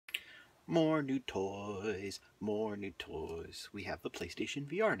More new toys, more new toys. We have the PlayStation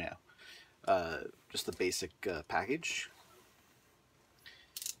VR now. Just the basic package.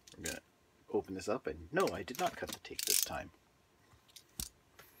 We're gonna open this up, and no, I did not cut the tape this time.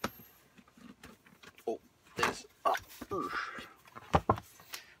 Oh, this up.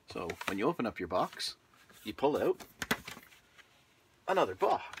 So when you open up your box, you pull out another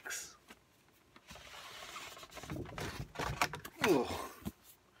box. Ugh.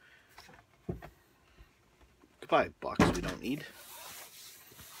 Goodbye, box we don't need.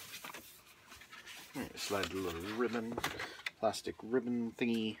 Slide a little ribbon, plastic ribbon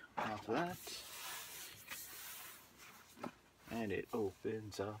thingy off of that. And it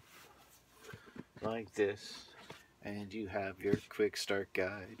opens up like this. And you have your quick start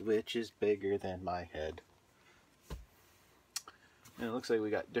guide, which is bigger than my head. And it looks like we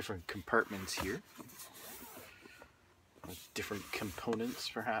got different compartments here. With different components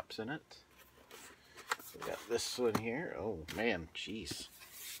perhaps in it. We got this one here. Oh man, jeez.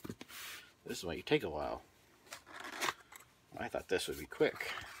 This might take a while. I thought this would be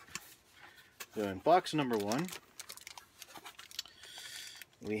quick. So in box number 1,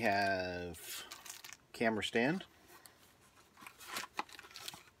 we have camera stand,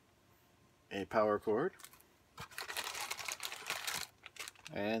 a power cord,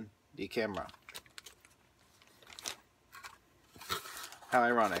 and the camera. How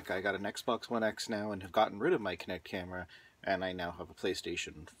ironic, I got an Xbox One X now and have gotten rid of my Kinect camera, and I now have a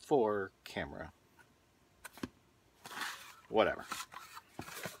PlayStation 4 camera. Whatever.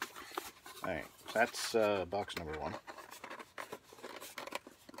 Alright, so that's box number 1.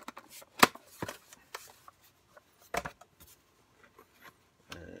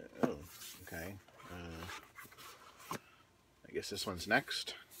 Oh, okay. I guess this one's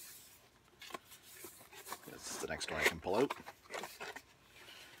next. That's the next one I can pull out.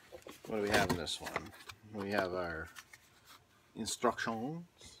 What do we have in this one? We have our instructions.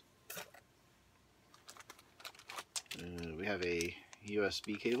 We have a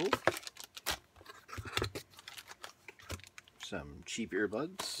USB cable, some cheap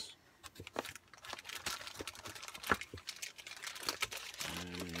earbuds,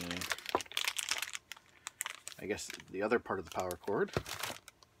 I guess the other part of the power cord,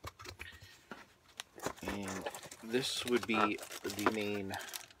 and this would be the main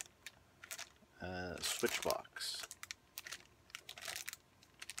switch box.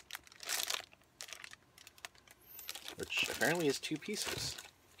 Which apparently is 2 pieces,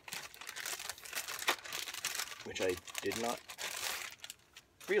 which I did not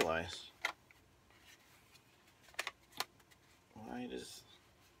realize. Why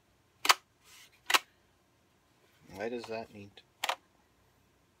does that need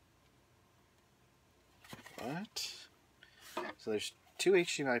what? So there's 2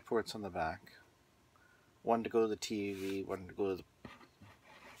 HDMI ports on the back, one to go to the TV, one to go to the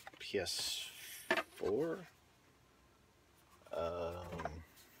PS4.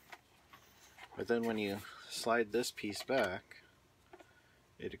 But then when you slide this piece back,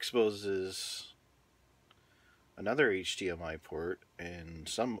 it exposes another HDMI port and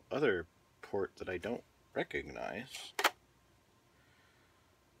some other port that I don't recognize.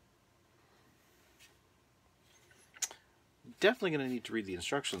 Definitely going to need to read the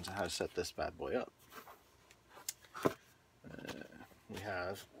instructions on how to set this bad boy up. We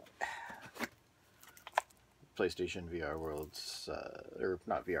have PlayStation VR World's, or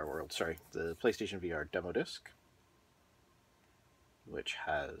not VR World, sorry, the PlayStation VR demo disc, which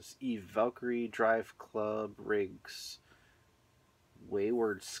has Eve Valkyrie, Drive Club, Rigs,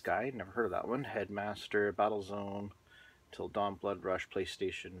 Wayward Sky, never heard of that one, Headmaster, Battlezone, Till Dawn, Blood Rush,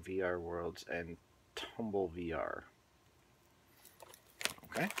 PlayStation VR Worlds, and Tumble VR.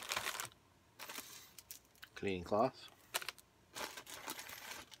 Okay. Cleaning cloth.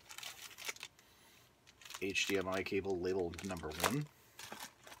 HDMI cable labeled number 1,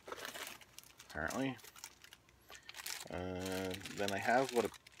 apparently. Then I have what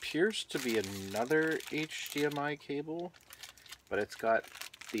appears to be another HDMI cable, but it's got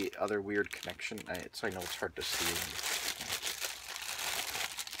the other weird connection. I know it's hard to see.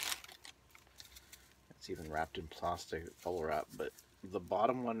 It's even wrapped in plastic bubble wrap, but the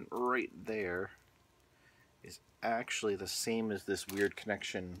bottom one right there is actually the same as this weird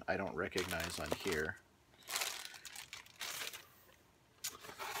connection I don't recognize on here.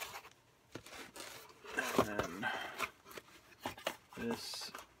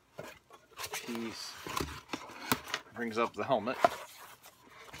 This piece brings up the helmet,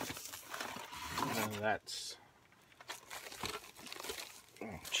 and that's,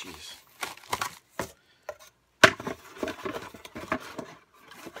 oh jeez,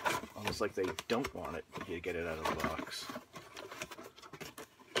 on almost like they don't want it to get it out of the box.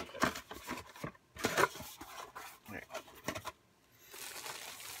 Right.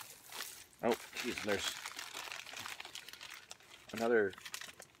 Oh, geez, there's another.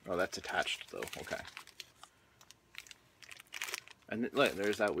 Oh, that's attached though. Okay. And look,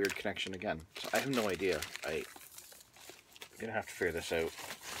 there's that weird connection again. So I have no idea. I'm gonna have to figure this out.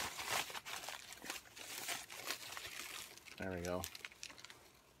 There we go.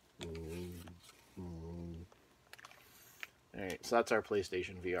 Alright, so that's our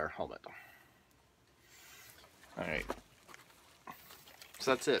PlayStation VR helmet. Alright.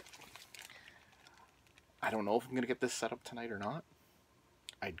 So that's it. I don't know if I'm gonna get this set up tonight or not.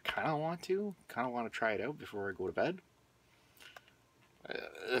 I kind of want to try it out before I go to bed.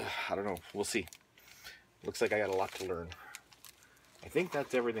 I don't know. We'll see. Looks like I got a lot to learn. I think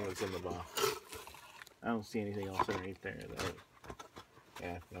that's everything that's in the box. I don't see anything else underneath there.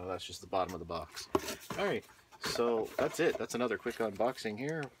 Yeah, no, that's just the bottom of the box. Alright, so that's it. That's another quick unboxing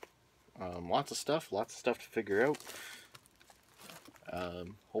here. Lots of stuff to figure out.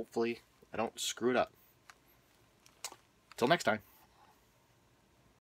 Hopefully I don't screw it up. Till next time.